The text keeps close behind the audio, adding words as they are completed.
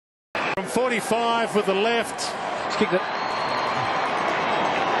45 with the left. He's kicked it.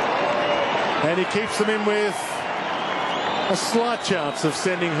 And he keeps them in with a slight chance of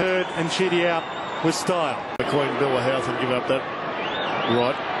sending Hurd and Chitty out with style. Queen Bill a house and give up that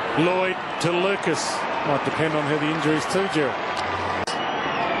right. Lloyd to Lucas. Might depend on her the injuries too, Gerald.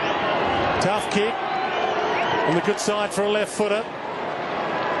 Tough kick. On the good side for a left footer.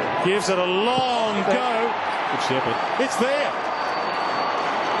 Gives it a long go. Good shepherd. It's there.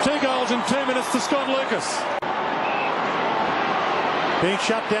 2 goals in 2 minutes to Scott Lucas. Being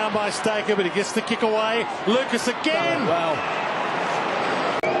shut down by Staker, but he gets the kick away. Lucas again. Wow.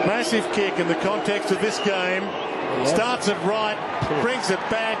 Massive kick in the context of this game. Starts it right, brings it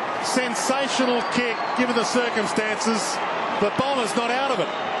back. Sensational kick given the circumstances. The Bombers not out of it.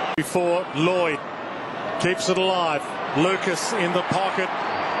 Before Lloyd keeps it alive. Lucas in the pocket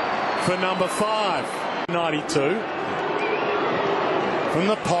for number 5. 92. From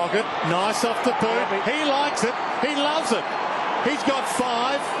the pocket, nice off the boot. He likes it. He loves it. He's got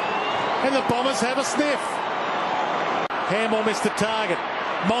 5, and the Bombers have a sniff. Hamill missed the target.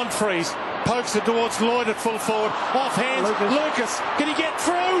 Monfries pokes it towards Lloyd at full forward. Off hands. Lucas, can he get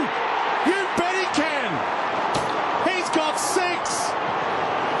through? You bet he can. He's got 6.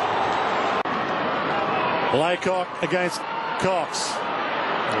 Laycock against Cox.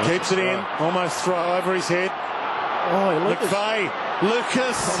 Keeps it in. Almost throw over his head. Oh, McVeigh.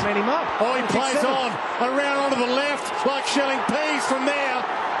 Lucas. Man him up. Oh, he plays on. Around onto the left like shelling peas from there.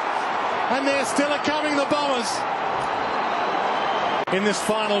 And they're still coming, the Bombers. In this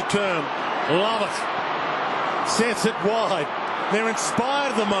final term. Love it. Sets it wide. They're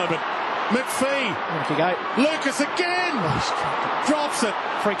inspired at the moment. McPhee. Lucas again. Drops it.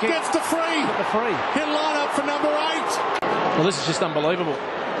 Free kick. Gets the free. Get the free. He'll line up for number 8. Well, this is just unbelievable.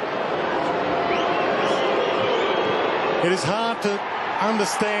 It is hard to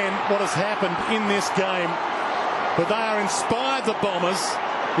understand what has happened in this game, but they are inspired, the Bombers.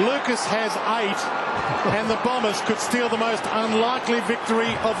 Lucas has 8, and the Bombers could steal the most unlikely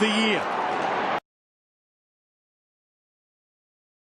victory of the year.